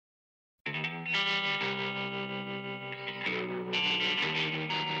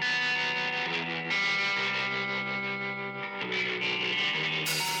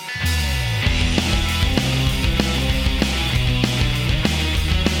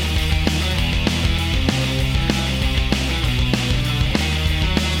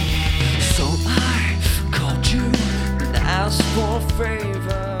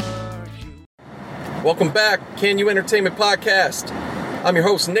Welcome back, Can You Entertainment Podcast. I'm your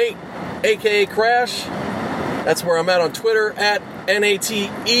host, Nate, aka Crash. That's where I'm at on Twitter, at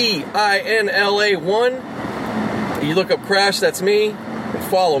NATEINLA1. You look up Crash, that's me, and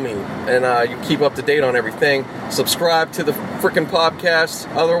follow me. And you keep up to date on everything. Subscribe to the frickin'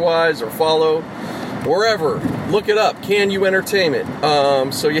 podcast otherwise, or follow wherever. Look it up, Can You Entertainment.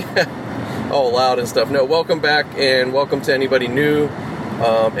 So yeah, all loud and stuff. No, welcome back, and welcome to anybody new.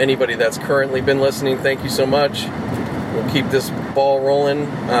 Anybody that's currently been listening, thank you so much. We'll keep this ball rolling.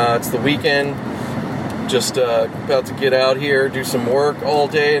 It's the weekend. Just about to get out here, do some work all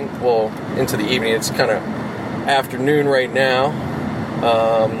day, and well, into the evening. It's kind of afternoon right now,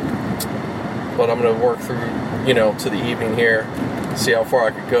 but I'm going to work through, to the evening here, see how far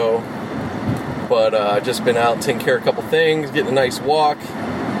I could go. But I've just been out taking care of a couple things, getting a nice walk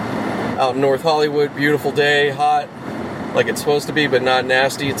out in North Hollywood. Beautiful day, hot. Like it's supposed to be, but not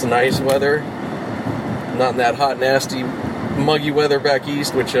nasty. It's nice weather. Not in that hot, nasty, muggy weather back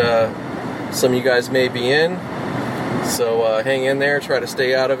east, which some of you guys may be in. So hang in there, try to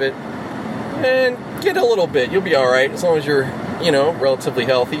stay out of it, and get a little bit. You'll be all right as long as you're, relatively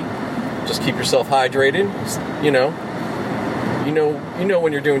healthy. Just keep yourself hydrated. You know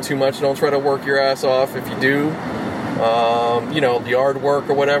when you're doing too much. Don't try to work your ass off. If you do, yard work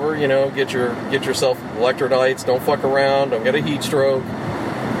or whatever, get yourself electrolytes. Don't fuck around. Don't get a heat stroke.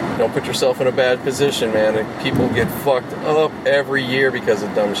 Don't put yourself in a bad position, man. People get fucked up every year because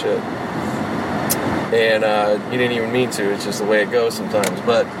of dumb shit. And you didn't even mean to. It's just the way it goes sometimes.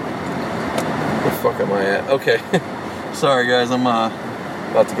 But where the fuck am I at? Okay. Sorry, guys. I'm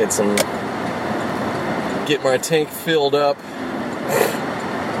about to get my tank filled up.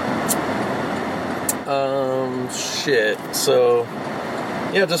 Shit. So,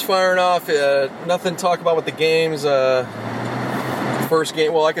 yeah, just firing off. Nothing to talk about with the games. First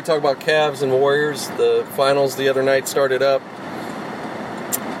game, well, I could talk about Cavs and Warriors. The finals the other night started up.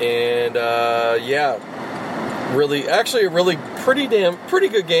 And, pretty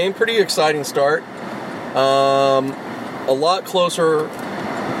good game. Pretty exciting start. A lot closer.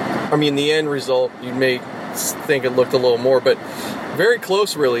 I mean, the end result, you may think it looked a little more, but very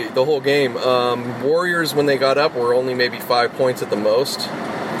close, really, the whole game. Warriors, when they got up, were only maybe 5 points at the most.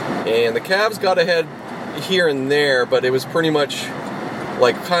 And the Cavs got ahead here and there, but it was pretty much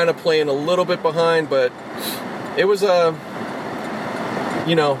like kind of playing a little bit behind, but it was, they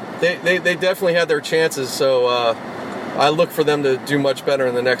definitely had their chances. So I look for them to do much better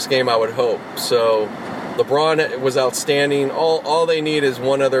in the next game, I would hope. So LeBron was outstanding. All they need is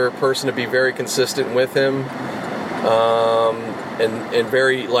one other person to be very consistent with him. And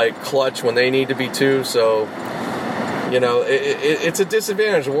very, clutch when they need to be too. So, it's a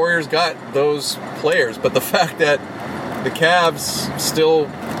disadvantage. The Warriors got those players, but the fact that the Cavs still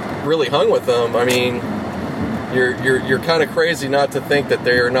really hung with them, I mean, you're kind of crazy not to think that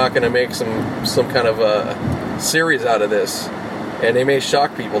they're not going to make some kind of a series out of this. And they may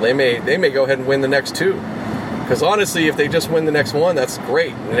shock people. They may go ahead and win the next two. Because honestly, if they just win the next one, that's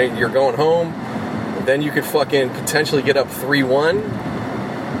great. And you're going home. Then you could fucking potentially get up 3-1.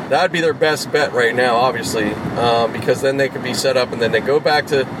 That would be their best bet right now, obviously, because then they could be set up, and then they go back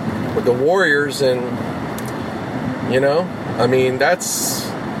with the Warriors, and I mean, that's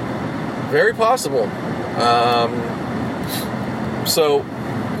very possible. So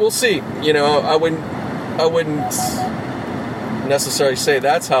we'll see. I wouldn't necessarily say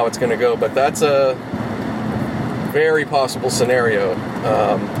that's how it's going to go, but that's a very possible scenario.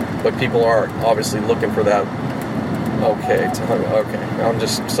 But people are obviously looking for that. Okay. I'm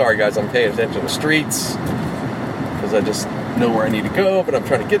just sorry, guys. I'm paying attention to the streets because I just know where I need to go, but I'm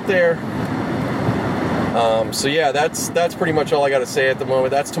trying to get there. So yeah, that's pretty much all I got to say at the moment.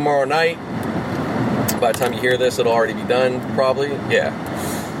 That's tomorrow night. By the time you hear this, it'll already be done, probably. Yeah.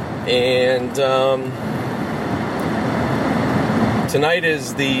 And tonight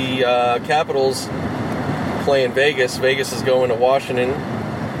is the Capitals playing Vegas. Vegas is going to Washington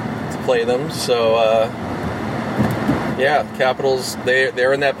play them. So Capitals,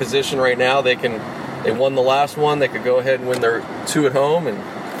 they're in that position right now. They won the last one. They could go ahead and win their two at home and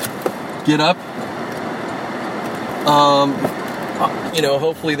get up.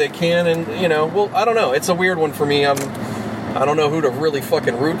 Hopefully they can, and well, I don't know. It's a weird one for me. I don't know who to really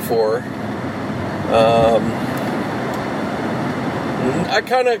fucking root for. I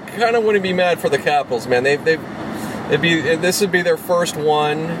kind of wouldn't be mad for the Capitals, man. This would be their first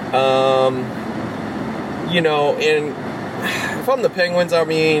one, and if I'm the Penguins, I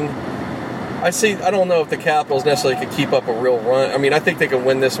mean, I don't know if the Capitals necessarily could keep up a real run. I mean, I think they can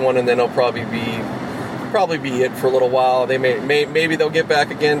win this one, and then they'll probably be it for a little while. They maybe they'll get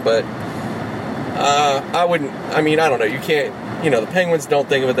back again, but I wouldn't. I mean, I don't know. You can't. The Penguins don't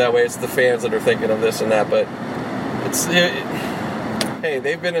think of it that way. It's the fans that are thinking of this and that. But hey,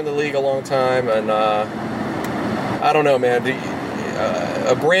 they've been in the league a long time, and I don't know, man.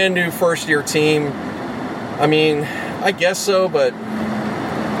 A brand new first year team. I mean, I guess so, but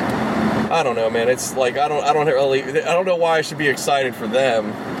I don't know, man. It's like I don't know why I should be excited for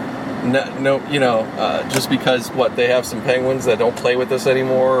them. Just because they have some Penguins that don't play with us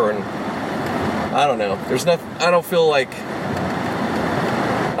anymore, and I don't know. There's nothing. I don't feel like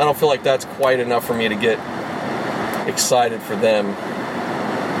that's quite enough for me to get excited for them.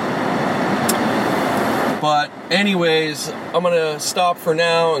 But anyways, I'm gonna stop for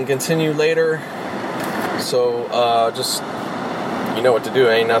now and continue later. So just you know what to do.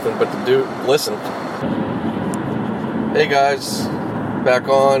 Ain't nothing but to do. Listen. Hey guys, back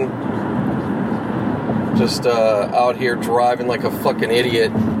on. Just out here driving like a fucking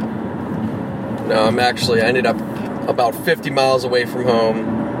idiot. No, I ended up about 50 miles away from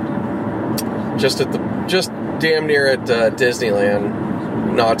home. Just damn near at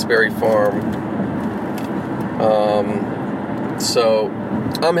Disneyland, Knott's Berry Farm. So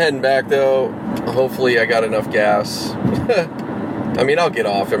I'm heading back though. Hopefully I got enough gas. I mean, I'll get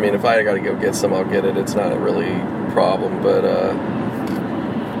off. I mean, if I gotta go get some, I'll get it. It's not a really problem, but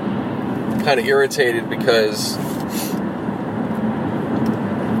kind of irritated because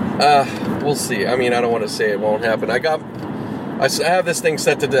we'll see. I mean, I don't want to say it won't happen. I have this thing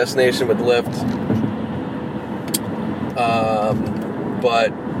set to destination with Lyft,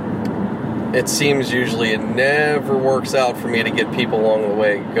 but it seems usually it never works out for me to get people along the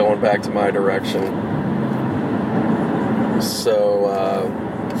way going back to my direction. So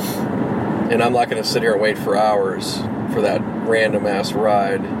and I'm not going to sit here and wait for hours for that random ass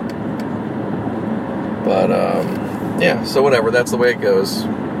ride. But yeah, so whatever, that's the way it goes.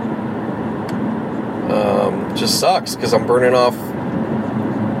 Just sucks because I'm burning off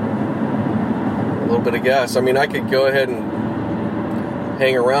a little bit of gas. I mean, I could go ahead and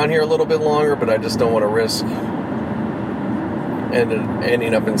hang around here a little bit longer, but I just don't want to risk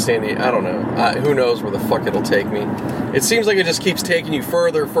ending up in Sandy. I don't know. Who knows where the fuck it'll take me. It seems like it just keeps taking you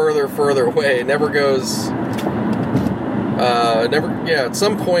further away. It never goes... at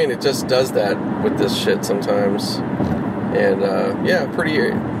some point it just does that with this shit sometimes. And,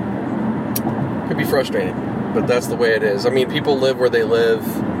 could be frustrating. But that's the way it is. I mean, people live where they live.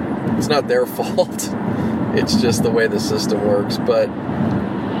 It's not their fault. It's just the way the system works. But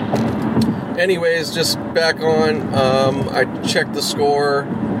anyways, just back on. I checked the score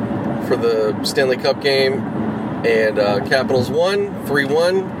for the Stanley Cup game, and Capitals won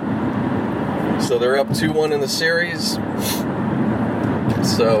 3-1. So they're up 2-1 in the series.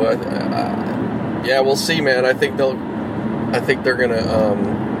 So we'll see, man. I think they're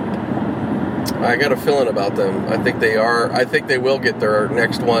gonna. I got a feeling about them. I think they are. I think they will get their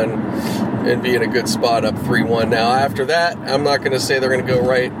next one and be in a good spot up 3-1. Now, after that, I'm not going to say they're going to go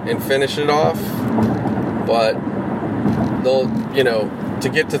right and finish it off, but they'll, to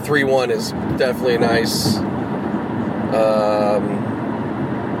get to 3-1 is definitely nice.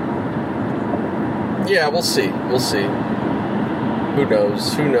 We'll see. Who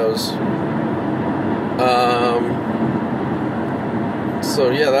knows?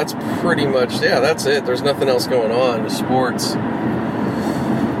 So that's pretty much, that's it. There's nothing else going on with sports.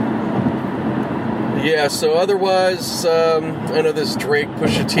 So otherwise, I know this Drake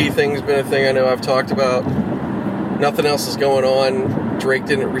Pusha T thing's been a thing I know I've talked about. Nothing else is going on. Drake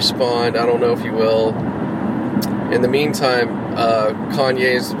didn't respond. I don't know if he will. In the meantime,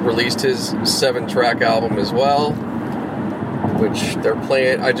 Kanye's released his 7-track album as well, which they're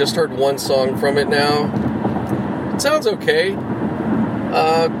playing. I just heard one song from it now. It sounds okay.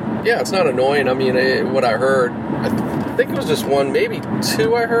 It's not annoying. I mean, what I heard, I think it was just one, maybe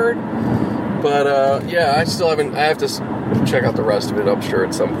two I heard. But, I still haven't, I have to check out the rest of it, I'm sure,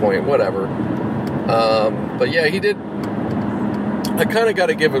 at some point, whatever. But he did, I kind of got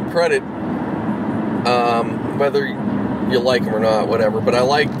to give him credit, whether you like him or not, whatever. But I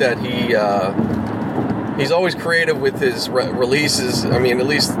like that he's always creative with his releases. I mean, at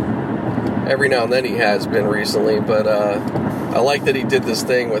least every now and then he has been recently, but, I like that he did this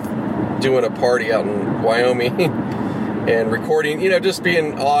thing with doing a party out in Wyoming and recording, just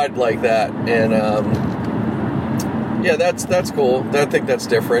being odd like that. And, that's cool. I think that's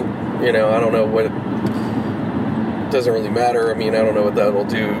different. I don't know what, it doesn't really matter. I mean, I don't know what that'll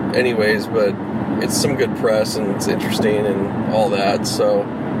do anyways, but it's some good press and it's interesting and all that. So,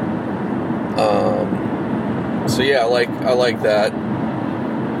 I like that.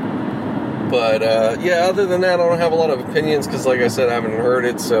 But, other than that, I don't have a lot of opinions because, like I said, I haven't heard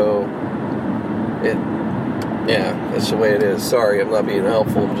it, so that's the way it is. Sorry, I'm not being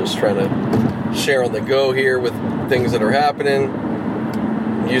helpful. I'm just trying to share on the go here with things that are happening.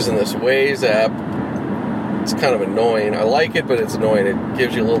 I'm using this Waze app. It's kind of annoying. I like it, but it's annoying. It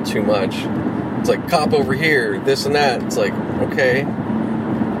gives you a little too much. It's like, cop over here, this and that. It's like, okay.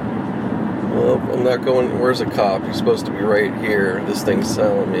 Well, I'm not going. Where's a cop? He's supposed to be right here. This thing's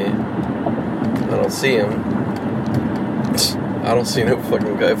telling me. I don't see him. I don't see no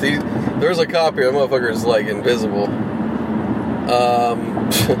fucking guy. If there's a cop here, that motherfucker is like invisible.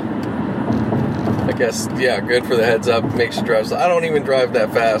 I guess, yeah, good for the heads up. Makes you drive. So I don't even drive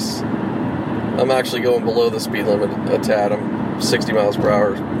that fast. I'm actually going below the speed limit a tad. I'm 60 miles per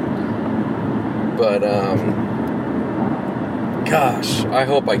hour. But, gosh, I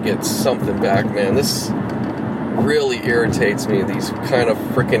hope I get something back, man. This really irritates me. These kind of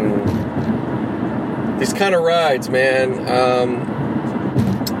rides, man.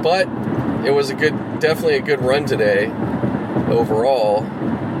 But it was definitely a good run today overall.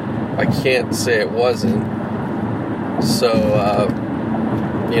 I can't say it wasn't. So,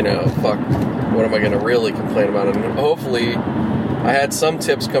 fuck, what am I going to really complain about? And hopefully, I had some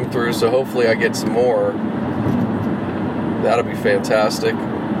tips come through, so hopefully I get some more. That'll be fantastic.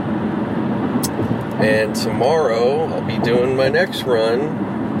 And tomorrow, I'll be doing my next run.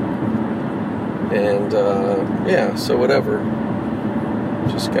 And, so whatever.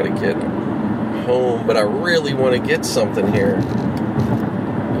 Just got to get home, but I really want to get something here.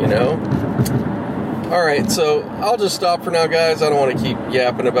 Alright, so I'll just stop for now, guys. I don't want to keep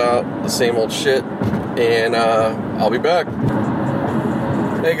yapping about the same old shit. And I'll be back.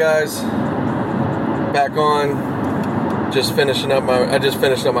 Hey guys, back on. I just finished up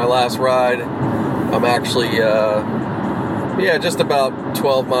my last ride. I'm actually just about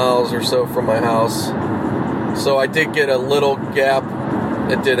 12 miles or so from my house. So I did get a little gap.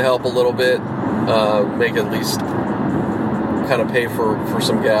 It did help a little bit. Make at least kind of pay for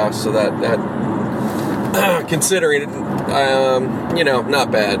some gas. So that considering it,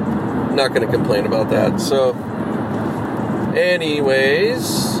 not bad. Not going to complain about that. So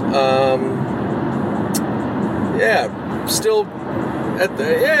anyways, still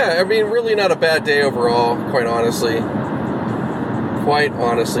really not a bad day overall, quite honestly,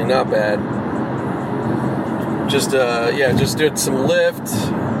 not bad. Just did some Lyft,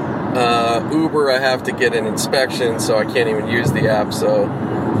 Uber. I have to get an inspection, so I can't even use the app, so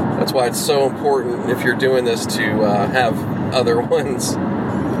that's why it's so important if you're doing this to have other ones,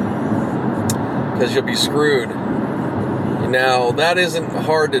 because you'll be screwed. Now, that isn't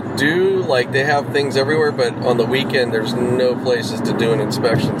hard to do. Like, they have things everywhere, but on the weekend, there's no places to do an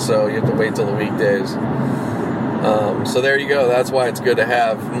inspection, so you have to wait till the weekdays. So there you go. That's why it's good to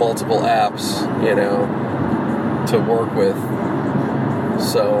have multiple apps, to work with.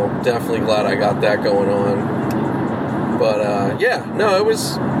 So, definitely glad I got that going on. But, it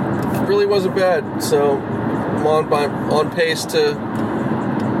really wasn't bad. So, I'm on pace to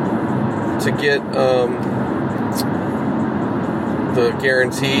get, the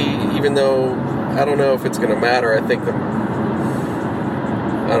guarantee, even though I don't know if it's going to matter. I think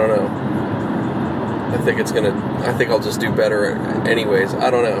I'll just do better anyways. I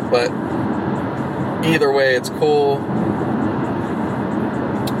don't know, but either way, it's cool.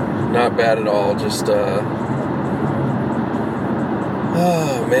 Not bad at all. Just, a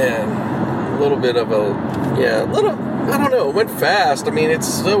little bit of I don't know, it went fast. I mean, it's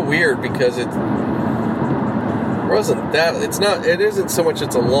so weird because it isn't so much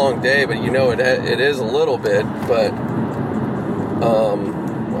it's a long day, but it is a little bit, but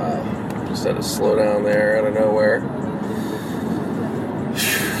wow, just had to slow down there out of nowhere.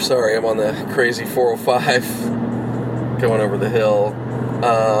 Sorry, I'm on the crazy 405 going over the hill.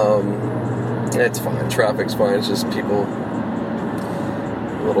 It's fine, traffic's fine, it's just people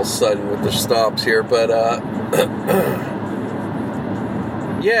a little sudden with the stops here, but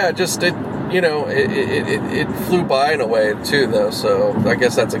it flew by in a way too, though, so I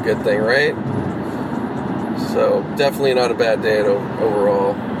guess that's a good thing, right? So definitely not a bad day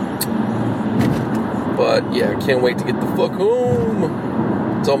overall, but yeah, can't wait to get the fuck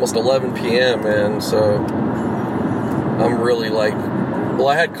home. It's almost 11 p.m. man, so I'm really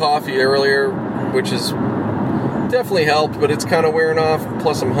I had coffee earlier, which has definitely helped, but it's kind of wearing off,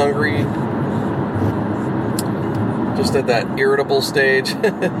 plus I'm hungry, just at that irritable stage.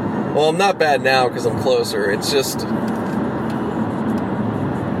 Well, I'm not bad now because I'm closer. It's just,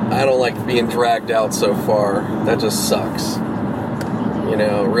 I don't like being dragged out so far. That just sucks. It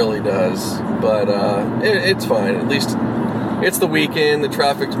really does. But it's fine. At least it's the weekend. The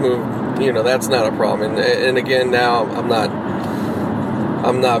traffic's moved. That's not a problem. And again, now I'm not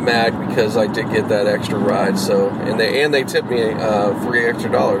I'm not mad because I did get that extra ride. So and they tipped me $3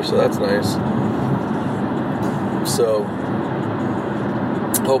 extra, so that's nice. So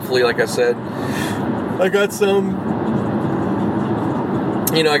hopefully, like I said, I got some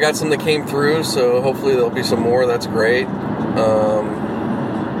that came through. So hopefully there'll be some more. That's great.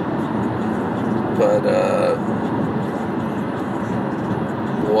 But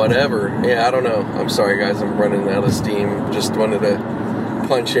whatever. Yeah, I don't know. I'm sorry, guys. I'm running out of steam. Just wanted to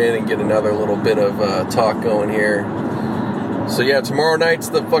punch in and get another little bit of talk going here. So yeah, tomorrow night's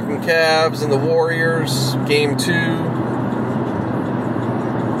the fucking Cavs and the Warriors, game 2.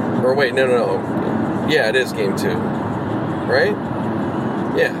 Or wait, no. Yeah, it is game 2. Right?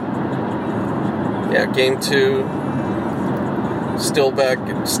 Yeah, game 2. Still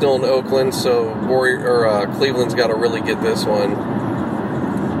in Oakland, so Cleveland's got to really get this one.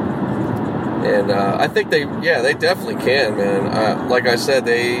 And I think they definitely can, man. Like I said,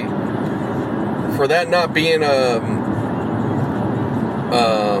 for that not being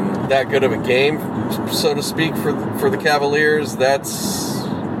that good of a game, so to speak, for the Cavaliers,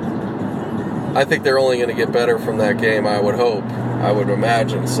 I think they're only going to get better from that game. I would hope, I would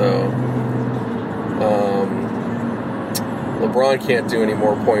imagine. So, LeBron can't do any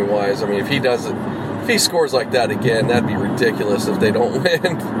more point-wise. I mean, if he scores like that again, that'd be ridiculous if they don't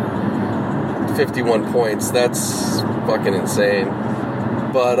win. 51 points, that's fucking insane.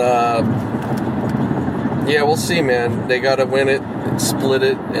 But, yeah, we'll see, man. They gotta win it, split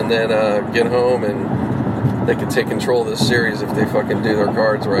it, and then get home, and they can take control of this series if they fucking do their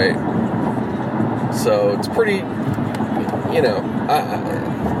cards right. So, it's pretty,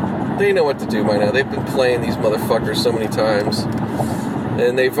 they know what to do by now. They've been playing these motherfuckers so many times,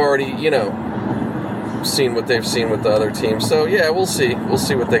 and they've already, seen what they've seen with the other teams. So, yeah, we'll see. We'll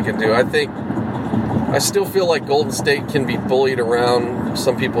see what they can do. I still feel like Golden State can be bullied around.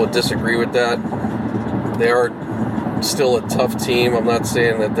 Some people disagree with that. They are still a tough team. I'm not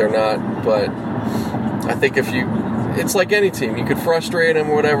saying that they're not, but I think it's like any team. You could frustrate them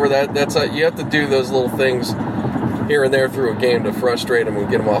or whatever. You have to do those little things here and there through a game to frustrate them and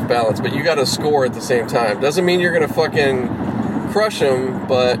get them off balance. But you got to score at the same time. Doesn't mean you're going to fucking crush them,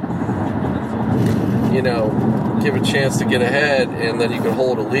 but give a chance to get ahead, and then you can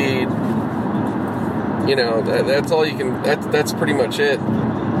hold a lead. That's all you can. That's pretty much it.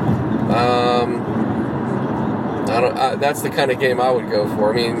 That's the kind of game I would go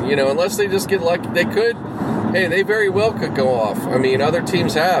for. I mean, unless they just get lucky, they could. Hey, they very well could go off. I mean, other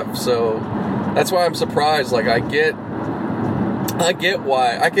teams have. So that's why I'm surprised. Like, I get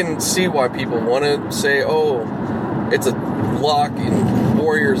why. I can see why people want to say, "Oh, it's a lock and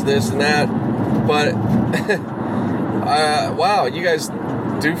Warriors this and that," but wow, you guys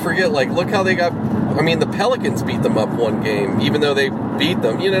do forget. Like, look how they got. I mean, the Pelicans beat them up one game, even though they beat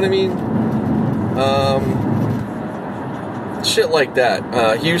them. You know what I mean? Shit like that.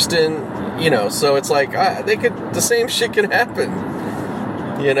 Houston, so it's like, the same shit can happen.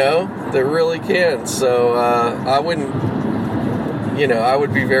 They really can. So, I wouldn't,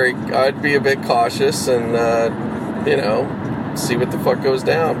 I'd be a bit cautious and, see what the fuck goes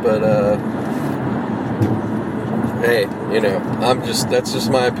down. But, hey, that's just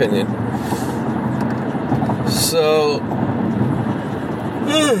my opinion. So,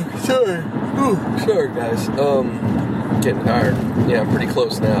 sorry guys, getting tired. Yeah, I'm pretty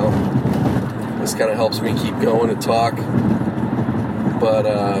close now. This kind of helps me keep going and talk. But,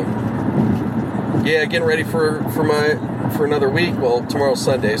 yeah, getting ready for another week. Well, tomorrow's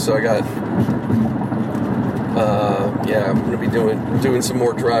Sunday, so I got, I'm going to be doing some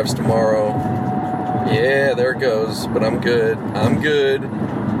more drives tomorrow. Yeah, there it goes, but I'm good.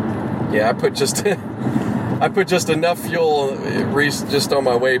 Yeah, I put just enough fuel just on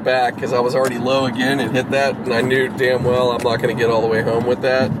my way back because I was already low again and hit that, and I knew damn well I'm not going to get all the way home with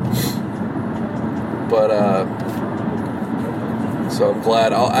that. But so I'm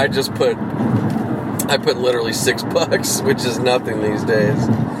glad. I put literally $6, which is nothing these days.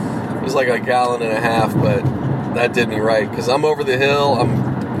 It was like a gallon and a half, but that did me right because I'm over the hill.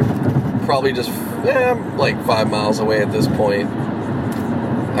 I'm probably I'm like 5 miles away at this point.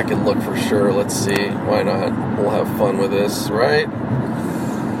 I can look for sure. Let's see. Why not? We'll have fun with this, right?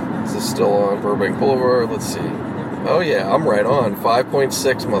 Is this still on Burbank Boulevard? Let's see. Oh, yeah, I'm right on.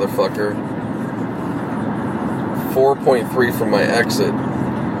 5.6, motherfucker. 4.3 from my exit.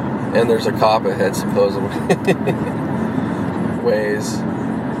 And there's a cop ahead, supposedly. Waze.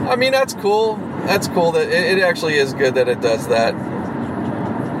 I mean, that's cool. That's cool that it actually is good that it does that.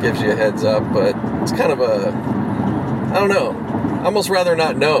 Gives you a heads up, but it's kind of I don't know. I almost rather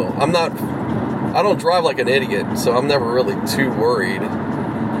not know. I don't drive like an idiot, so I'm never really too worried.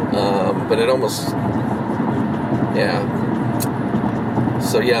 But it almost, yeah.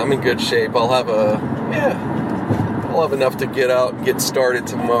 So yeah, I'm in good shape. I'll have enough to get out and get started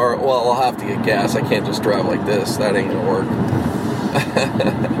tomorrow. Well, I'll have to get gas. I can't just drive like this. That ain't gonna work.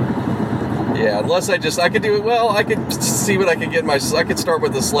 Yeah, unless I could do it. Well, I could see what I could get. I could start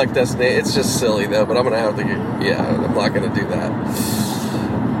with the select destination. It's just silly though, but I'm gonna have to I'm not gonna do that.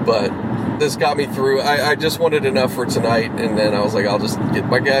 But this got me through. I just wanted enough for tonight, and then I was like, I'll just get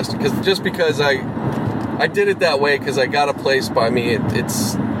my gas because I did it that way because I got a place by me.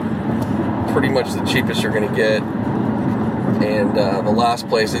 It's pretty much the cheapest you're gonna get, and the last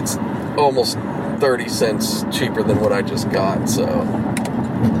place it's almost 30 cents cheaper than what I just got. So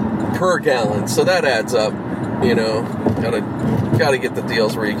per gallon, so that adds up. Gotta get the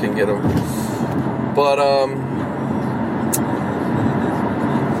deals where you can get them. But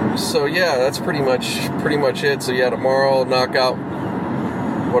so yeah, that's pretty much it. So yeah, tomorrow I'll knock out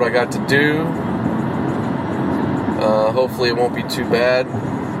what I got to do. Hopefully it won't be too bad,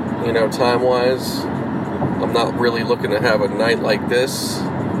 time wise. I'm not really looking to have a night like this.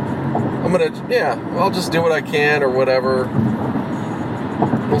 I'll just do what I can or whatever.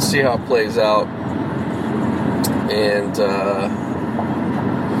 We'll see how it plays out. And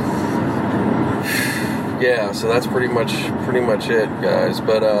yeah, so that's pretty much it, guys.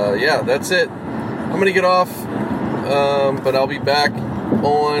 But yeah, that's it. I'm gonna get off, but I'll be back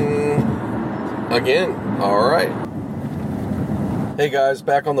on again. All right. Hey guys,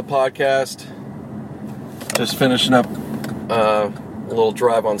 back on the podcast. Just finishing up a little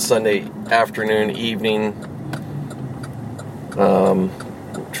drive on Sunday afternoon, evening.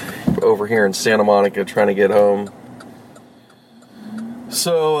 Over here in Santa Monica, trying to get home.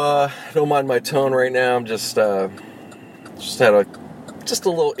 So don't mind my tone right now. I'm just a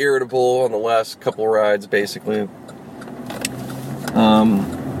little irritable on the last couple rides, basically.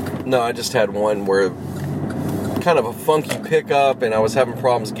 No, I just had one where kind of a funky pickup, and I was having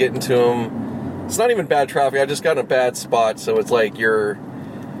problems getting to him. It's not even bad traffic. I just got in a bad spot, so it's like I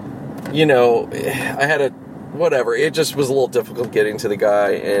had whatever. It just was a little difficult getting to the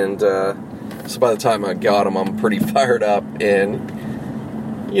guy, and so by the time I got him, I'm pretty fired up, and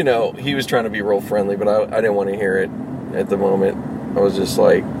he was trying to be real friendly, but I didn't want to hear it at the moment. I was just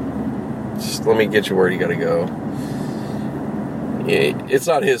like, let me get you where you gotta go. It's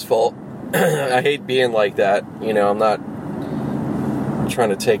not his fault. I hate being like that. I'm not trying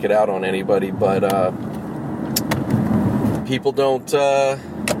to take it out on anybody, but people don't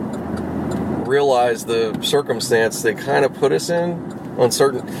realize the circumstance they kind of put us in on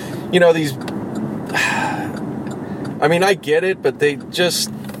certain, these. I mean, I get it, but they just,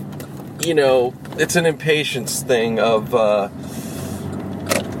 it's an impatience thing of,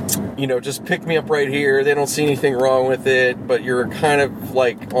 just pick me up right here. They don't see anything wrong with it, but you're kind of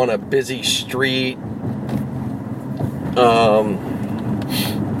like on a busy street.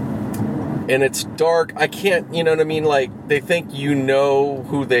 And it's dark. I can't, you know what I mean? Like, they think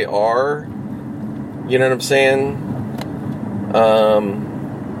who they are. You know what I'm saying?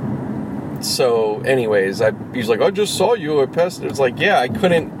 So anyways, he's like, I just saw you. I passed. It was like, yeah, I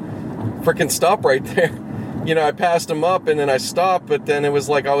couldn't freaking stop right there. I passed him up and then I stopped, but then it was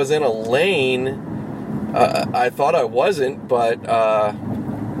like I was in a lane. I thought I wasn't, but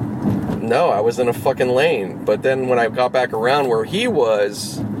no, I was in a fucking lane. But then when I got back around where he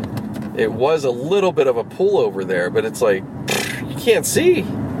was, it was a little bit of a pullover there, but it's like, you can't see.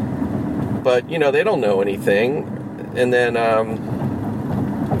 But, they don't know anything. And then,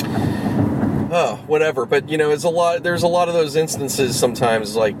 whatever. But, there's a lot of those instances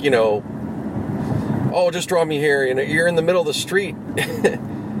sometimes, like, oh, just draw me here. You're in the middle of the street.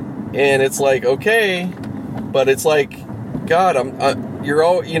 And it's like, okay. But it's like, God, you're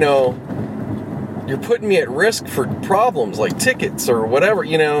putting me at risk for problems like tickets or whatever,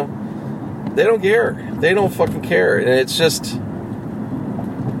 They don't care. They don't fucking care. And it's just...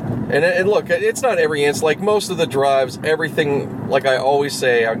 And look, it's not every instance. Like, most of the drives, everything, like I always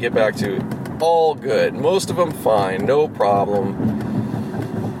say, I'll get back to, all good. Most of them fine, no problem.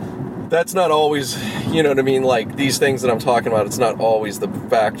 That's not always, you know what I mean? Like, these things that I'm talking about, it's not always the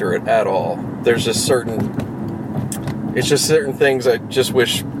factor at all. There's just certain things I just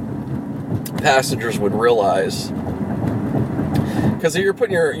wish passengers would realize. Because you're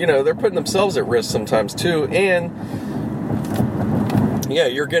putting they're putting themselves at risk sometimes too, and yeah,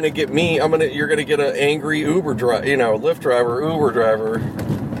 you're gonna get you're gonna get an angry Uber driver, Lyft driver, Uber driver,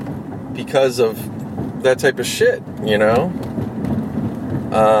 because of that type of shit,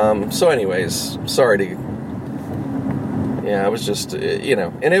 So anyways, sorry to, I was just,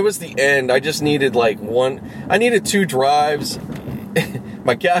 and it was the end. I just needed I needed 2 drives.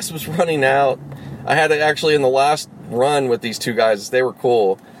 my gas was running out. I had to actually, in the last run with these two guys, they were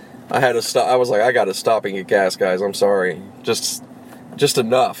cool. I had to stop. I was like, I got to stop and get gas, guys. I'm sorry. Just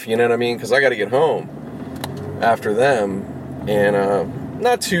enough, you know what I mean? Because I got to get home after them. And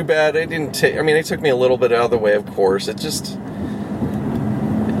not too bad. It didn't take. I mean, it took me a little bit out of the way, of course. It's just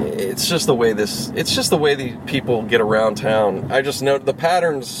the way it's just the way the people get around town. I just know the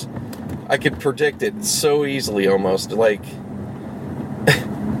patterns. I could predict it so easily, almost. Like,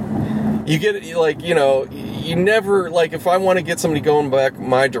 you get it, like, you know, you never, like, if I want to get somebody going back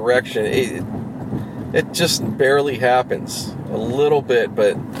my direction, it just barely happens. A little bit,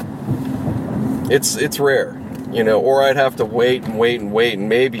 but it's rare, you know, or I'd have to wait and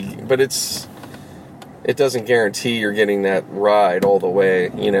maybe, but it doesn't guarantee you're getting that ride all the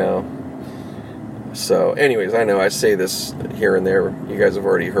way, you know. So, anyways, I know I say this here and there. You guys have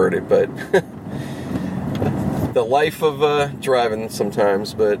already heard it, but the life of driving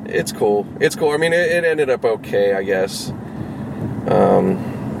sometimes. But it's cool. It's cool. I mean, it ended up okay, I guess.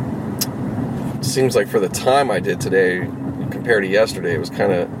 Seems like for the time I did today compared to yesterday, it was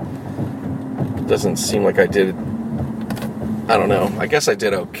kind of doesn't seem like I did. I don't know. I guess I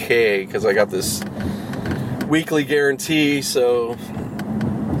did okay because I got this weekly guarantee, so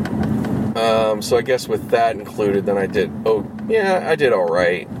I guess with that included, then I did all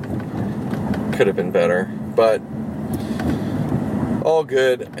right. Could have been better, but all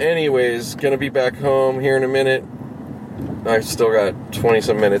good. Anyways, gonna be back home here in a minute. I've still got 20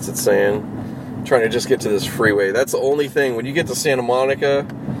 some minutes, it's saying. Trying to just get to this freeway. That's the only thing. When you get to Santa Monica,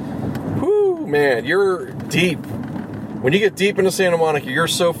 whoo, man, you're deep. When you get deep into Santa Monica, you're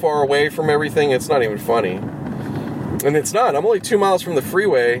so far away from everything, it's not even funny. And it's not. I'm only 2 miles from the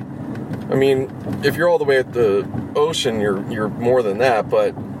freeway. I mean, if you're all the way at the ocean, you're more than that,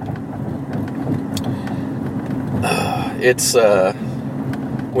 but it's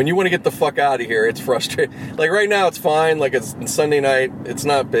when you want to get the fuck out of here, it's frustrating. Like right now, it's fine. Like it's Sunday night, it's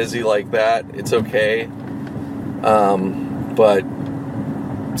not busy like that. It's okay. But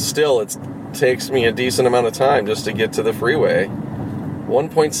still, it takes me a decent amount of time just to get to the freeway.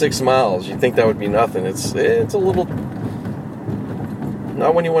 1.6 miles. You'd think that would be nothing. It's a little.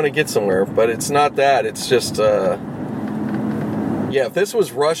 Not when you want to get somewhere, but it's not that. It's just, yeah, if this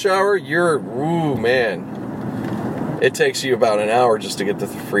was rush hour, man, it takes you about an hour just to get to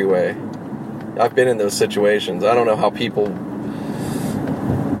the freeway. I've been in those situations. I don't know how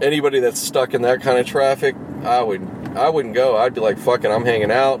anybody that's stuck in that kind of traffic, I wouldn't go. I'd be like, fucking, I'm hanging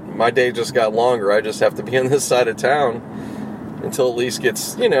out. My day just got longer. I just have to be on this side of town until at least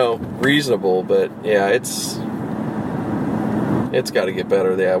gets, reasonable. But yeah, it's got to get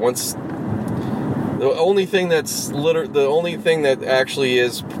better. Yeah, the only thing that actually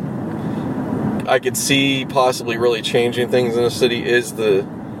is I could see possibly really changing things in the city is the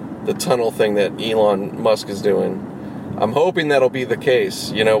tunnel thing that Elon Musk is doing. I'm hoping that'll be the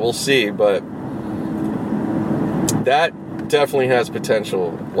case. We'll see, but that definitely has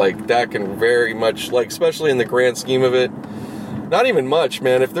potential. Like, that can very much, like, especially in the grand scheme of it, not even much,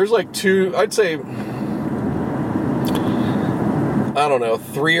 man. If there's like I'd say, I don't know,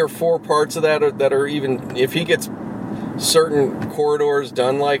 3 or 4 parts of that are even, if he gets certain corridors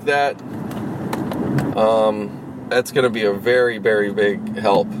done like that, that's going to be a very, very big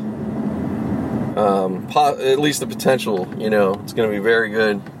help. At least the potential, it's going to be very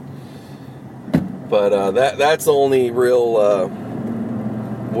good. But that's the only real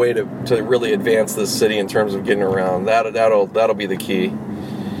way to really advance this city in terms of getting around. That'll be the key.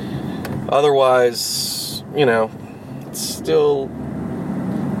 Otherwise, it's still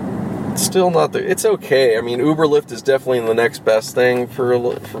not the. It's okay. I mean, Uber Lyft is definitely the next best thing for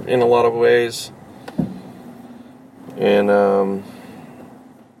in a lot of ways. And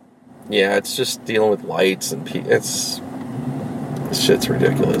yeah, it's just dealing with lights and this shit's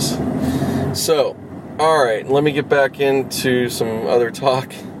ridiculous. So, all right, let me get back into some other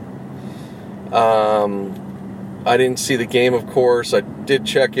talk. I didn't see the game, of course. I did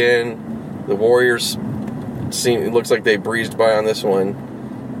check in. The Warriors it looks like they breezed by on this one.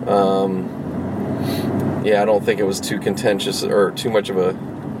 Yeah, I don't think it was too contentious or too much of a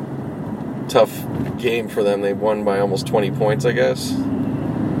tough game for them. They won by almost 20 points, I guess.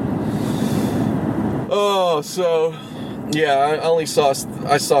 Oh, so yeah, I saw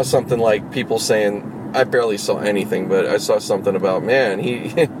something like people saying, I barely saw anything, but I saw something about, man,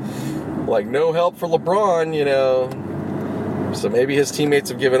 he like no help for LeBron, so maybe his teammates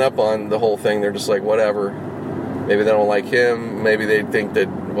have given up on the whole thing. They're just like, whatever. Maybe they don't like him. Maybe they think that,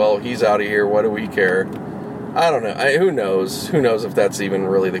 well, he's out of here. What do we care? I don't know. Who knows? Who knows if that's even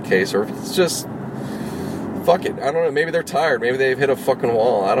really the case, or if it's just fuck it. I don't know. Maybe they're tired. Maybe they've hit a fucking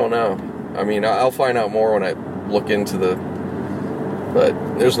wall. I don't know. I mean, I'll find out more when I look into but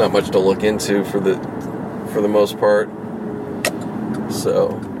there's not much to look into for the most part.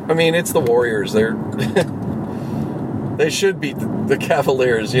 So, I mean, it's the Warriors. They should beat the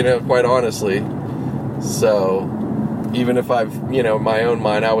Cavaliers, quite honestly. So, even if in my own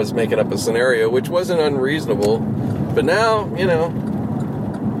mind, I was making up a scenario, which wasn't unreasonable. But now, now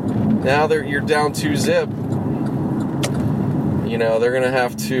you're down 2-zip. They're going to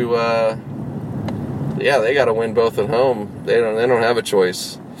have to, they got to win both at home. They don't have a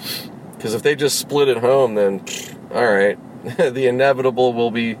choice. Because if they just split at home, then, all right, the inevitable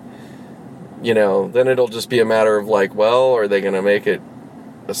will be, then it'll just be a matter of are they going to make it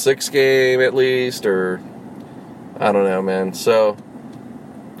a 6-game at least, or I don't know, man. So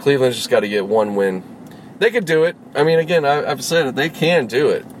Cleveland's just got to get one win. They could do it. I mean, again, I've said it. They can do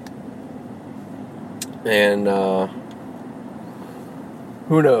it. And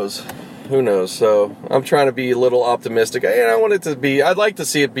who knows? So I'm trying to be a little optimistic. I want it to be. I'd like to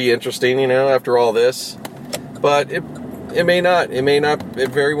see it be interesting, after all this. But it may not. It may not. It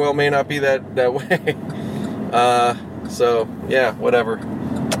very well may not be that way. So yeah, whatever.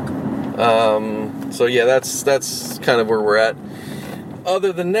 So yeah, that's kind of where we're at.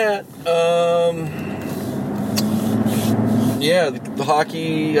 Other than that, yeah, the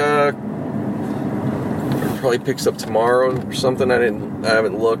hockey probably picks up tomorrow or something. I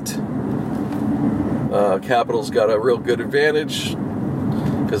haven't looked. Capitals got a real good advantage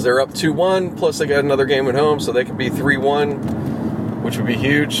because they're up 2-1, plus they got another game at home, so they could be 3-1, which would be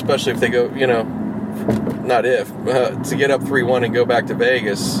huge, especially if they go, not if, to get up 3-1 and go back to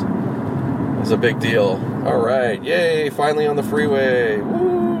Vegas is a big deal. All right, yay, finally on the freeway.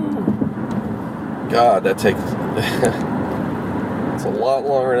 Woo! God, that takes, it's a lot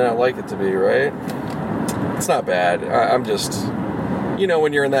longer than I like it to be, right? It's not bad. I'm just,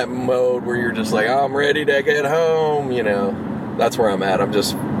 when you're in that mode where you're just like, oh, I'm ready to get home, that's where I'm at. I'm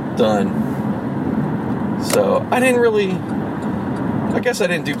just done. So I guess I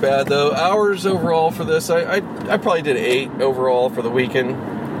didn't do bad though. Hours overall for this, I probably did 8 overall for the weekend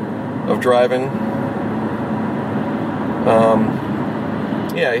of driving.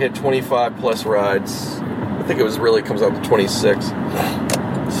 Yeah, I hit 25 plus rides. I think it really comes out to 26.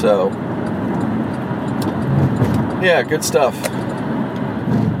 So yeah, good stuff.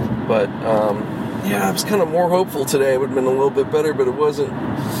 But yeah, I was kind of more hopeful today. It would have been a little bit better, but it wasn't.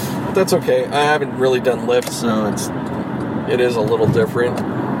 But that's okay. I haven't really done Lyft, so it is a little different.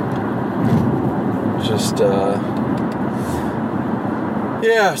 Just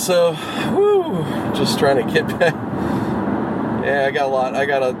yeah. So just trying to get back. Yeah, I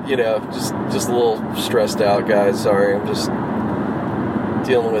got just a little stressed out, guys. Sorry, I'm just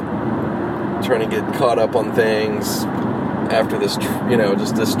dealing with trying to get caught up on things after this,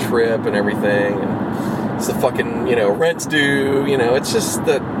 just this trip and everything, and it's the fucking, rent's due, it's just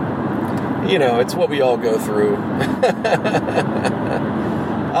that, it's what we all go through.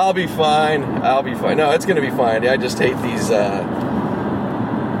 I'll be fine. No, it's gonna be fine. I just hate these, I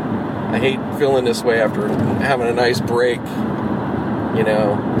hate feeling this way after having a nice break,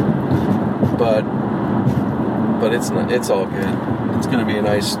 but it's all good. It's gonna be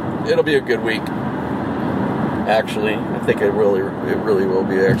it'll be a good week. Actually, I think it really will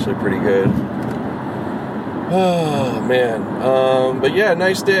be actually pretty good. Oh man, but yeah,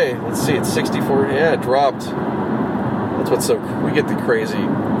 nice day. Let's see, it's 64. Yeah, it dropped. That's what's we get the crazy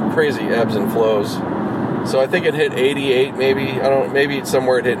ebbs and flows. So I think it hit 88, maybe. Maybe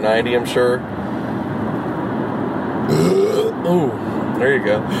somewhere it hit 90. I'm sure. Ooh, there you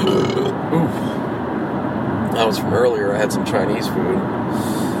go. Ooh, that was from earlier. I had some Chinese food.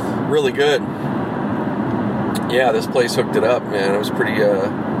 Really good. Yeah, this place hooked it up, man. It was pretty,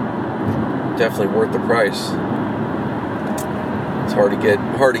 definitely worth the price. It's hard to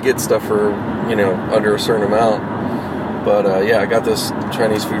get stuff for, under a certain amount. But, yeah, I got this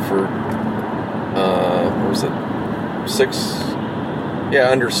Chinese food for, what was it?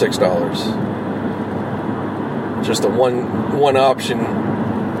 Under $6. Just a one option,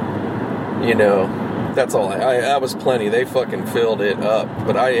 that's all. I was plenty. They fucking filled it up.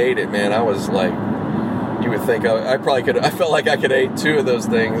 But I ate it, man. I was like, you would think I probably could. I felt like I could eat 2 of those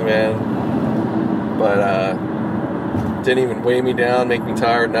things, man. But didn't even weigh me down, make me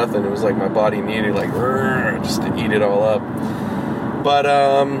tired, nothing. It was like my body needed just to eat it all up. But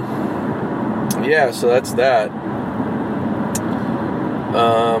yeah, so that's that.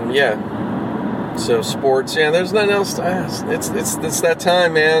 Yeah. So sports, yeah. There's nothing else. It's that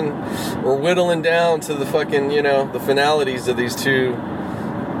time, man. We're whittling down to the fucking, the finalities of these 2.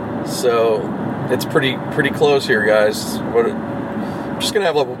 So. it's pretty close here, guys. I'm just gonna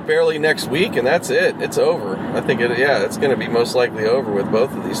have barely next week, and that's it. It's over. I think it's gonna be most likely over with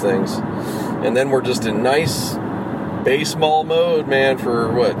both of these things, and then we're just in nice baseball mode, man,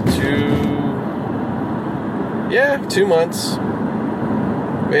 for what, 2 months.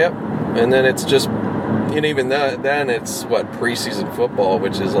 Yep. And then it's just, and even then it's what, preseason football,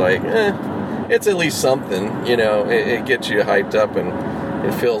 which is like, it's at least something, you know, it gets you hyped up and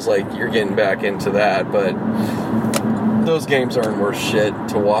it feels like you're getting back into that, but those games aren't worth shit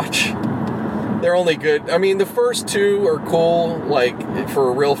to watch. They're only good. I mean, the first two are cool, like, for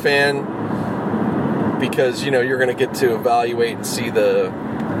a real fan, because, you know, you're going to get to evaluate and see a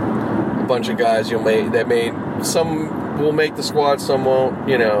bunch of guys some will make the squad, some won't,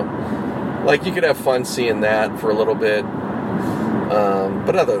 you know. Like, you could have fun seeing that for a little bit.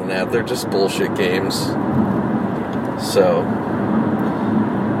 But other than that, they're just bullshit games. So,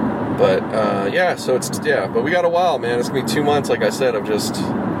 but, but we got a while, man. It's going to be 2 months, like I said, of just,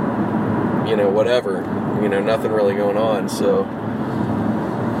 you know, whatever. You know, nothing really going on, so.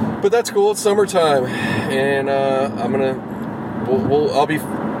 But that's cool. It's summertime, and I'll be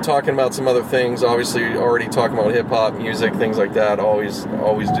talking about some other things. Obviously, already talking about hip hop music, things like that. Always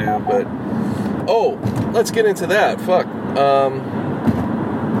do. But let's get into that. Fuck.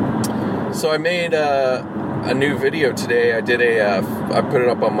 So I made a new video today. I did I put it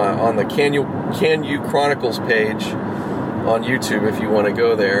up on the Can You Chronicles page on YouTube if you want to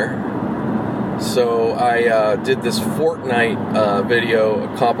go there. So I did this Fortnite video,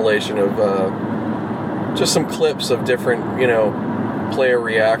 a compilation of just some clips of different, you know, player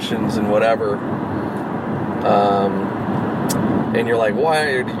reactions and whatever. And you're like,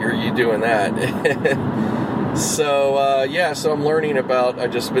 why are you doing that? So I'm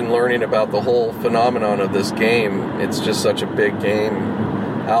I've just been learning about the whole phenomenon of this game. It's just such a big game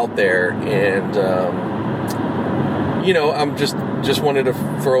out there, and you know, I'm just wanted to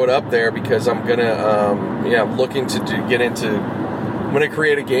throw it up there because I'm gonna I'm looking to I'm gonna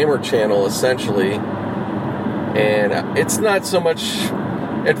create a gamer channel essentially, and it's not so much,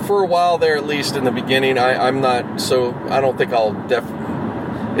 and for a while there, at least in the beginning, I don't think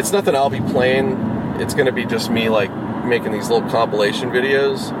it's nothing I'll be playing. It's gonna be just me, like, making these little compilation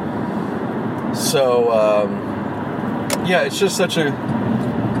videos. So it's just such a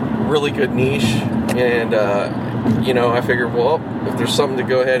really good niche, and you know, I figured, well, if there's something to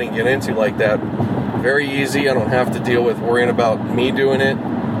go ahead and get into like that, very easy. I don't have to deal with worrying about me doing it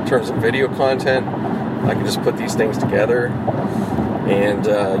in terms of video content. I can just put these things together, and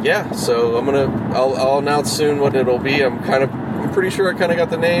so I'll announce soon what it'll be. I'm pretty sure I kind of got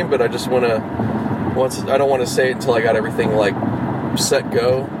the name, but I just I don't want to say it until I got everything like set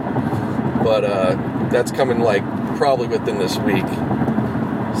go. But that's coming like probably within this week.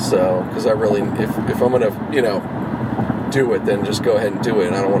 So, because I really, if I'm gonna, you know, do it, then just go ahead and do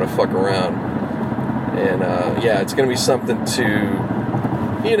it. I don't want to fuck around. And it's gonna be something to,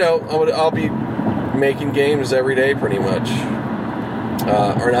 you know, I'll be making games every day pretty much.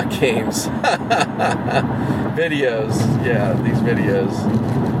 Or not games, videos. Yeah, these videos.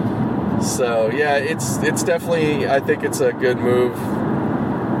 So it's definitely, I think it's a good move.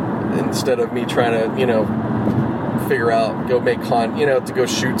 Instead of me trying to, you know, figure out, go make to go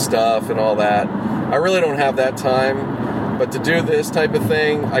shoot stuff and all that. I really don't have that time. But to do this type of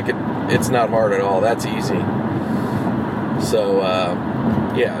thing, it's not hard at all. That's easy. So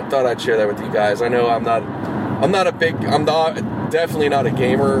I thought I'd share that with you guys. I know I'm definitely not a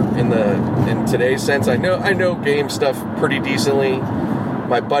gamer in today's sense. I know game stuff pretty decently.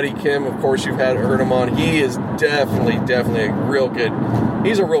 My buddy Kim, of course, you've heard him on. He is definitely a real good.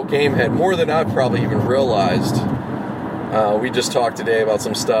 He's a real game head, more than I've probably even realized. We just talked today about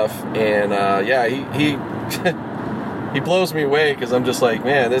some stuff, and he he blows me away because I'm just like,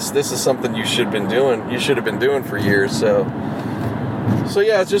 man, this is something you should have been doing for years. So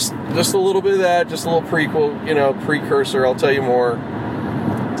yeah, just a little bit of that, just a little precursor. I'll tell you more,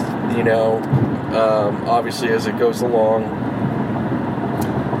 you know, obviously as it goes along.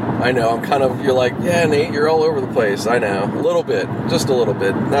 I know, you're like, yeah, Nate, you're all over the place. I know, just a little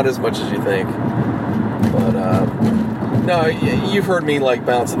bit, not as much as you think. But, no, you've heard me, like,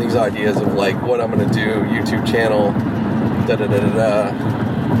 bouncing these ideas of, like, what I'm going to do, YouTube channel,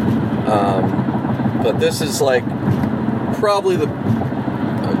 but this is, like, probably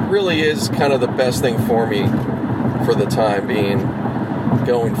really is kind of the best thing for me for the time being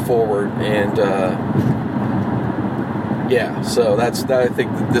going forward, and, so I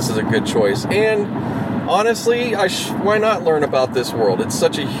think that this is a good choice. And honestly, why not learn about this world? It's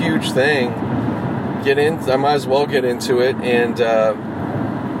such a huge thing. I might as well get into it, and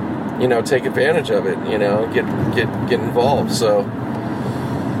take advantage of it, get involved. So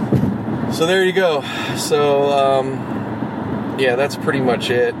there you go. So, yeah, that's pretty much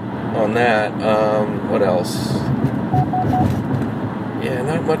it on that. What else? Yeah,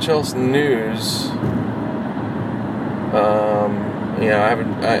 not much else news.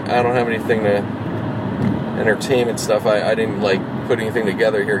 I don't have anything to entertainment stuff. I didn't put anything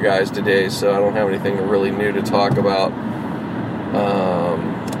together here, guys, today, so I don't have anything really new to talk about.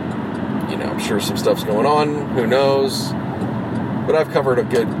 I'm sure some stuff's going on. Who knows? But I've covered a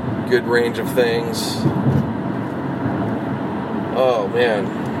good range of things. Oh man,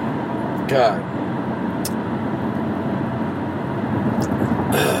 God,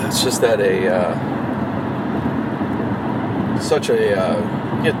 it's just that such a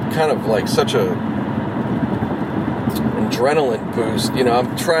adrenaline boost.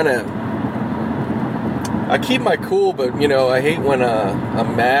 I'm trying to. I keep my cool, but I hate when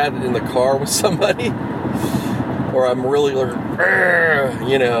I'm mad in the car with somebody, or I'm really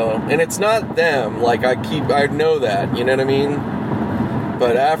and it's not them. I know that, you know what I mean.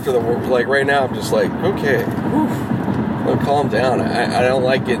 But after right now, I'm just okay, I'll calm down. I don't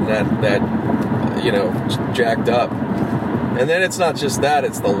like getting that jacked up. And then it's not just that;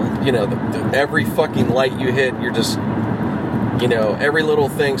 it's the every fucking light you hit, you're just every little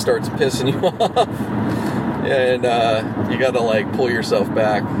thing starts pissing you off. And you got to pull yourself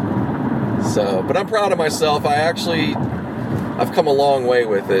back. So, but I'm proud of myself. I've come a long way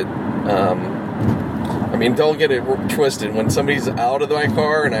with it. Don't get it twisted. When somebody's out of my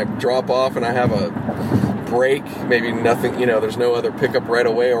car and I drop off and I have a break, maybe nothing, there's no other pickup right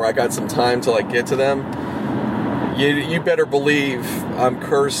away, or I got some time to get to them. You better believe I'm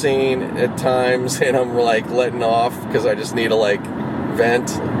cursing at times and I'm letting off because I just need to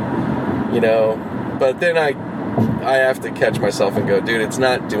vent, But then I have to catch myself and go, dude, it's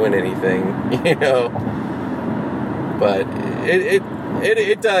not doing anything, But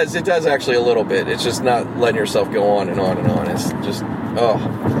it does actually a little bit. It's just not letting yourself go on and on and on. It's just,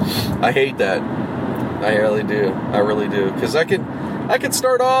 I hate that. I really do. Because I could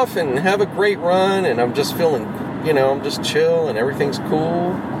start off and have a great run and I'm just feeling, I'm just chill and everything's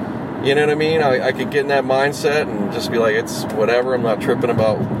cool. You know what I mean? I could get in that mindset and just be it's whatever. I'm not tripping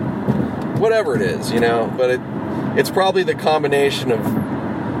about whatever it is, but it's probably the combination of,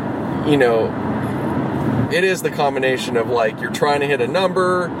 it is the combination of you're trying to hit a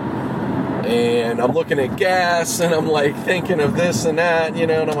number and I'm looking at gas and I'm thinking of this and that,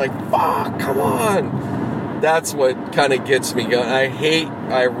 and I'm fuck, come on. That's what kind of gets me going.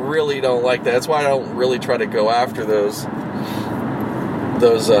 I really don't like that. That's why I don't really try to go after those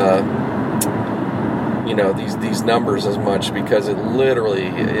these numbers as much, because it literally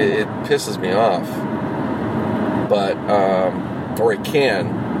it pisses me off. But or it can.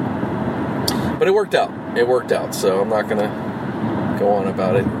 But it worked out. So I'm not gonna go on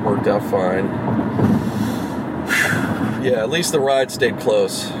about it. It worked out fine. Yeah, at least the ride stayed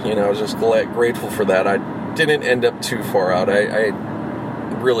close. I was just grateful for that. I didn't end up too far out. I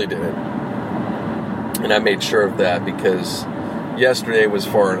really didn't. And I made sure of that because yesterday was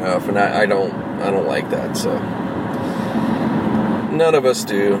far enough, and I don't like that. So none of us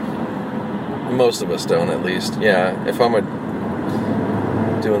do. Most of us don't, at least. Yeah, if I'm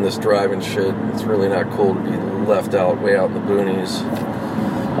doing this driving shit, it's really not cool to be left out way out in the boonies.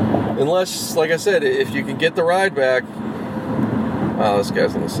 Unless, like I said, if you can get the ride back. Wow, this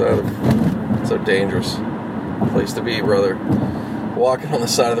guy's on the side of... So dangerous place to be, brother. Walking on the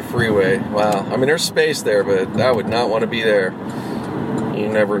side of the freeway. Wow. There's space there, but I would not want to be there. You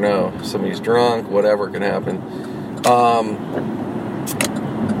never know. Somebody's drunk, whatever can happen.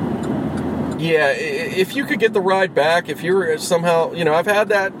 Yeah, if you could get the ride back, if you were somehow, I've had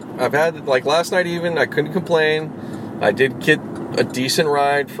last night even, I couldn't complain. I did get a decent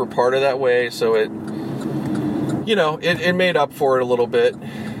ride for part of that way, so it made up for it a little bit.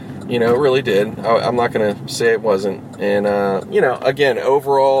 It really did. I'm not going to say it wasn't. And, again,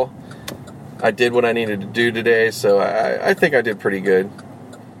 overall, I did what I needed to do today, so I think I did pretty good.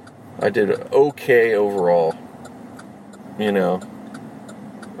 I did okay overall.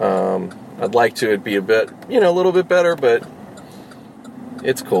 I'd like to it be a bit, a little bit better, but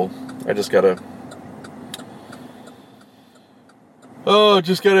it's cool. I just gotta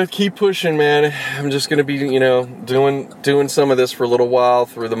keep pushing, man. I'm just gonna be, doing some of this for a little while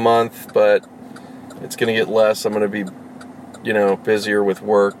through the month, but it's gonna get less. I'm gonna be, busier with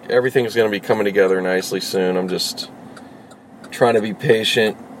work. Everything's gonna be coming together nicely soon. I'm just trying to be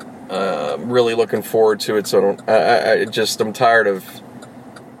patient. Really looking forward to it. So I'm tired of.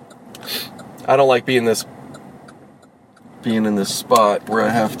 I don't like being this being in this spot where I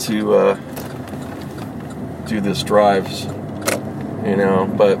have to do this drives, you know,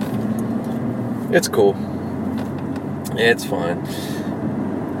 but it's cool. It's fine.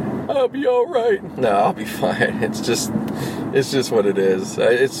 I'll be alright. No, I'll be fine. It's just what it is.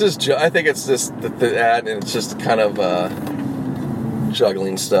 It's just, I think it's just that, and it's just kind of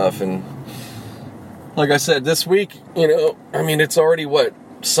juggling stuff. And like I said, this week, you know, I mean, it's already what,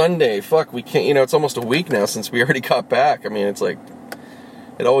 Sunday? Fuck, we can't, you know, it's almost a week now since we already got back. I mean, it's like,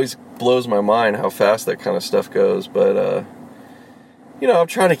 it always blows my mind how fast that kind of stuff goes. But, you know, I'm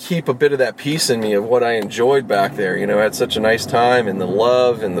trying to keep a bit of that peace in me of what I enjoyed back there. You know, I had such a nice time, and the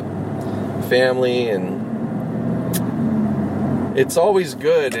love and the family, and it's always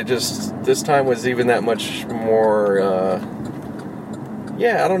good. It just, this time was even that much more,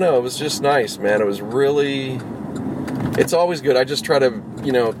 yeah, I don't know. It was just nice, man. It was really, it's always good. I just try to,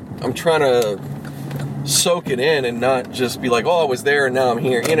 you know, I'm trying to soak it in and not just be like, oh, I was there and now I'm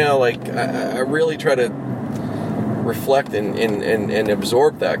here. You know, like, I really try to reflect and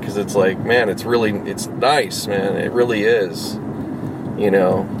absorb that, because it's like, man, it's really, it's nice, man. It really is. You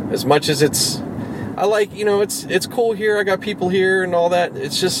know, as much as it's, I like, you know, it's cool here. I got people here and all that.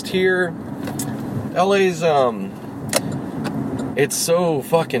 It's just here. LA's, it's so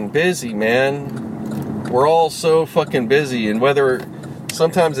fucking busy, man. We're all so fucking busy, and whether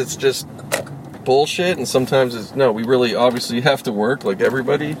sometimes it's just bullshit and sometimes it's, no, we really obviously have to work like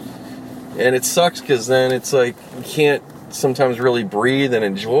everybody. And it sucks because then it's like you can't sometimes really breathe and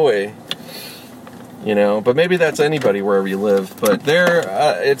enjoy, you know. But maybe that's anybody wherever you live. But there,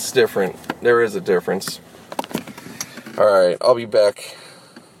 it's different. There is a difference. Alright, I'll be back.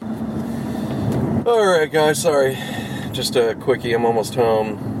 Alright, guys, sorry. Just a quickie, I'm almost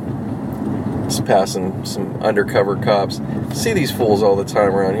home. Just passing some undercover cops. See these fools all the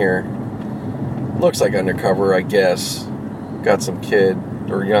time around here. Looks like undercover, I guess. Got some kid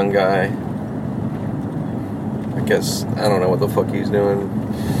or young guy. I guess, I don't know what the fuck he's doing.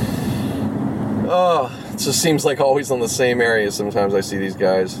 Oh, it just seems like always on the same area sometimes I see these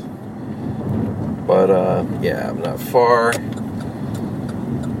guys. But, yeah, I'm not far.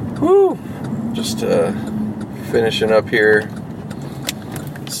 Whew. Just, finishing up here.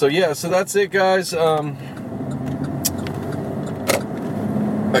 So, yeah, so that's it, guys. I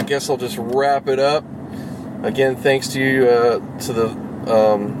guess I'll just wrap it up. Again, thanks to you, to the,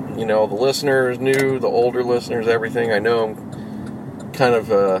 you know, the listeners, new, the older listeners, everything. I know I'm kind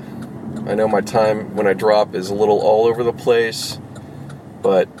of, I know my time when I drop is a little all over the place,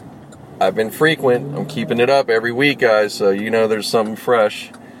 but I've been frequent. I'm keeping it up every week, guys, so you know there's something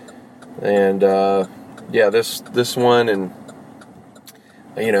fresh. And, yeah, this one, and,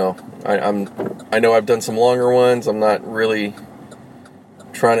 you know, I know I've done some longer ones. I'm not really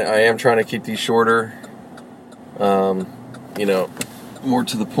I am trying to keep these shorter, you know, more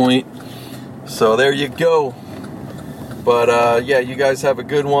to the point. So there you go. But yeah, you guys have a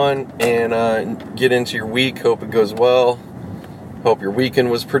good one, and get into your week. Hope it goes well. Hope your weekend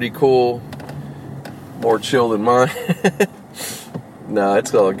was pretty cool. More chill than mine. No,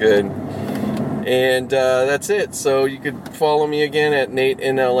 it's all good. And that's it. So you could follow me again at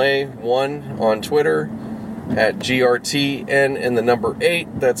NateNLA1 on Twitter, at GRTN and the number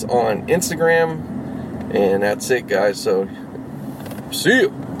 8. That's on Instagram. And that's it, guys. So see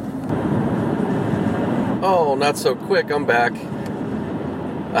you. Oh, not so quick. I'm back.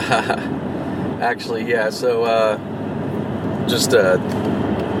 Actually, yeah. So just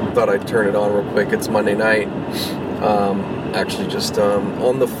thought I'd turn it on real quick. It's Monday night. Actually, just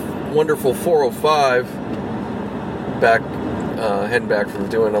on the wonderful 405, back, heading back from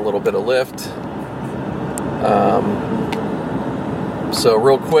doing a little bit of Lyft. So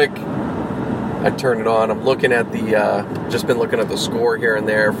real quick, I turned it on. I'm looking at the, just been looking at the score here and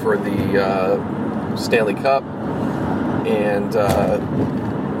there for the Stanley Cup, and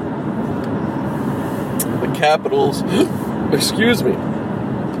the Capitals, excuse me,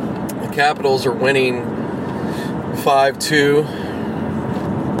 the Capitals are winning 5-2.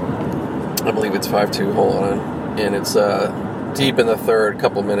 I believe it's 5-2. Hold on, and it's deep in the third,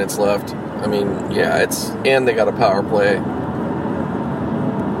 couple minutes left. I mean, yeah, and they got a power play.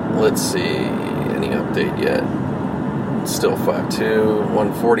 Let's see, any update yet? It's still 5-2,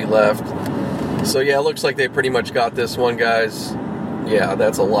 140 left. So yeah, it looks like they pretty much got this one, guys. Yeah,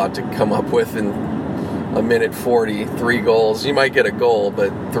 that's a lot to come up with in a minute 40. 3 goals. You might get a goal,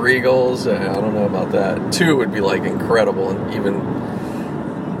 but 3 goals, I don't know about that. 2 would be like incredible, and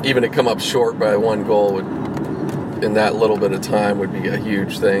even to come up short by 1 goal would, in that little bit of time, would be a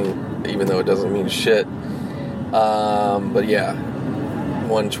huge thing, even though it doesn't mean shit. But yeah,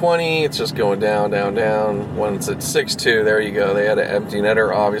 120. It's just going down, down, down. Once it's 6-2, there you go. They had an empty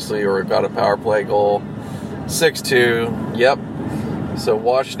netter, obviously, or got a power play goal. 6-2. Yep. So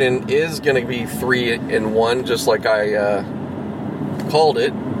Washington is going to be 3-1, just like I called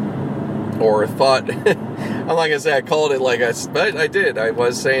it, or thought. I'm not going to say I called it but I did. I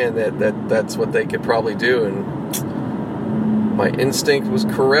was saying that's what they could probably do, and my instinct was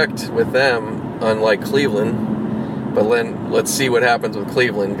correct with them, unlike Cleveland. But then let's see what happens with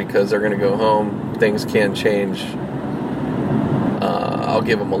Cleveland, because they're going to go home. Things can change. I'll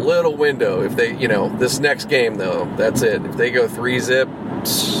give them a little window. If they, this next game, though, that's it. If they go 3-0,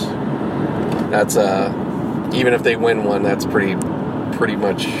 that's, even if they win one, that's pretty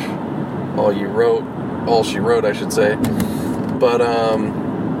much all she wrote, I should say. But,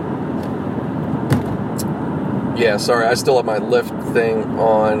 yeah, sorry, I still have my Lyft thing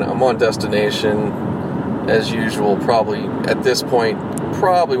on. I'm on destination. As usual, probably at this point,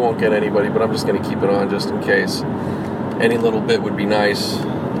 probably won't get anybody, but I'm just going to keep it on just in case. Any little bit would be nice,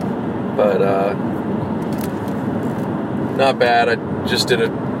 but not bad. I just did a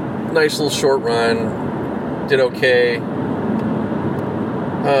nice little short run, did okay.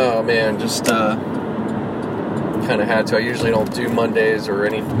 Oh man, just kind of had to. I usually don't do Mondays or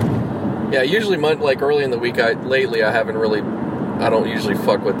any. Yeah, usually like early in the week. Lately I don't usually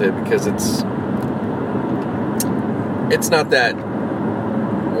fuck with it, because it's not that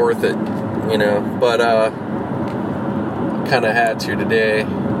worth it, but kind of had to today.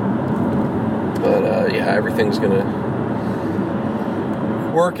 But yeah, everything's gonna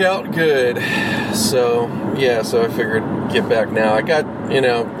work out good. So yeah, so I figured get back now. I got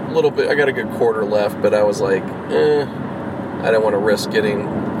a little bit. I got a good quarter left, but I was like, I don't want to risk getting.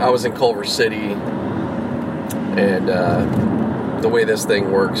 I was in Culver City, and the way this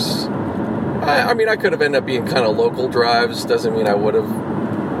thing works. I mean, I could have ended up being kind of local drives. Doesn't mean I would have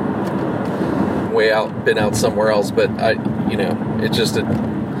been out somewhere else. But it's just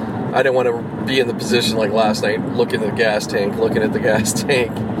I didn't want to be in the position like last night, looking at the gas tank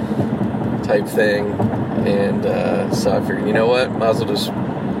type thing. And so I figured, you know what, might as well just.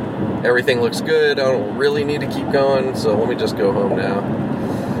 Everything looks good. I don't really need to keep going, so let me just go home now.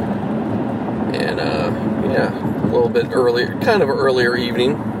 And yeah, a little bit earlier, kind of earlier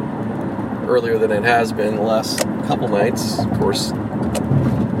evening. Earlier than it has been the last couple nights. Of course,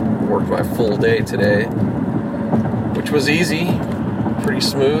 worked my full day today, which was easy, pretty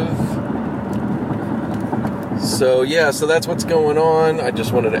smooth. So yeah, so that's what's going on. I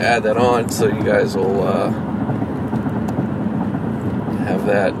just wanted to add that on so you guys will have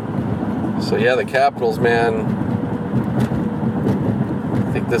that. So yeah, the Capitals, man.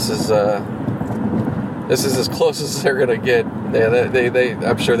 I think this is as close as they're gonna get. Yeah, they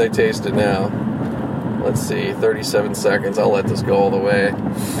I'm sure they taste it now. Let's see, 37 seconds. I'll let this go all the way.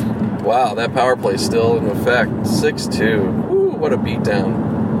 Wow, that power play's still in effect. 6-2. Woo, what a beatdown.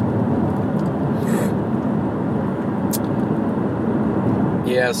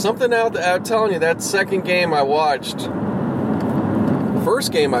 Yeah, something out. I'm telling you, that second game I watched. The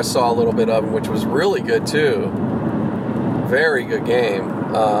first game I saw a little bit of, which was really good too. Very good game.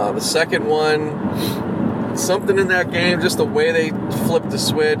 The second one. Something in that game, just the way they flipped the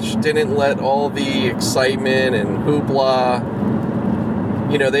switch, didn't let all the excitement and hoopla.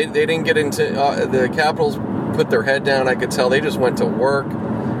 They didn't get into the Capitals. Put their head down. I could tell they just went to work.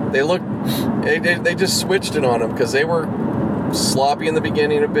 They just switched it on them, because they were sloppy in the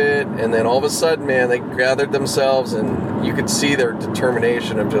beginning a bit, and then all of a sudden, man, they gathered themselves, and you could see their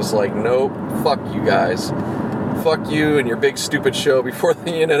determination of just like, nope, fuck you guys. Fuck you and your big stupid show before the,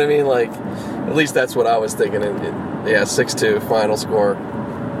 you know what I mean? Like, at least that's what I was thinking. Yeah, 6-2 final score.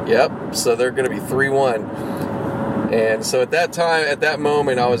 Yep. So they're going to be 3-1. And so at that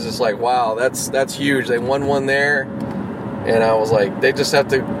moment, I was just like, wow, that's huge. They won one there. And I was like, they just have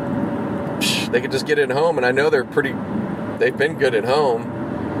to, they could just get it home. And I know they've been good at home.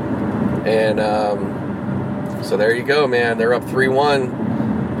 And so there you go, man. They're up 3-1.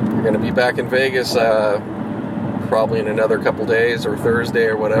 They're going to be back in Vegas probably in another couple days, or Thursday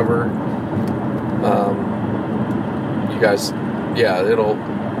or whatever. You guys, yeah,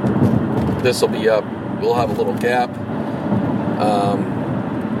 this will be up. We'll have a little gap.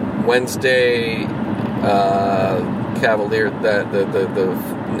 Wednesday, Cavalier, the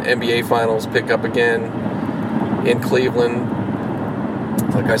NBA Finals pick up again in Cleveland.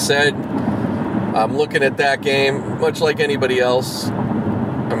 Like I said, I'm looking at that game much like anybody else.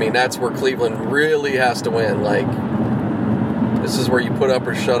 I mean, that's where Cleveland really has to win. Like, this is where you put up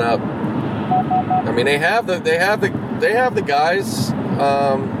or shut up. I mean, they have the guys.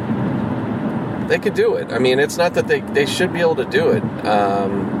 they could do it. I mean, it's not that they should be able to do it.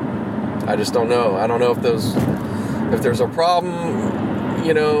 I just don't know. I don't know if there's a problem,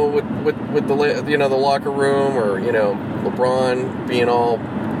 you know, with the, you know, the locker room, or, you know, LeBron being all.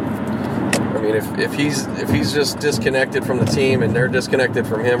 I mean, if he's just disconnected from the team and they're disconnected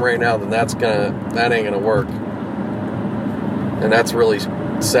from him right now, then that ain't gonna work, and that's really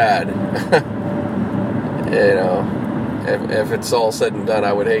sad. You know. If it's all said and done,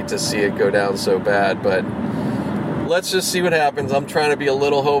 I would hate to see it go down so bad, but let's just see what happens. I'm trying to be a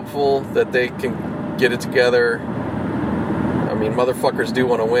little hopeful that they can get it together. I mean, motherfuckers do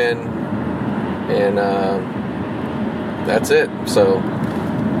want to win, and that's it. So,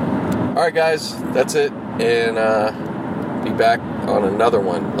 alright guys, that's it, and be back on another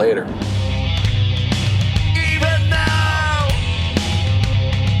one later.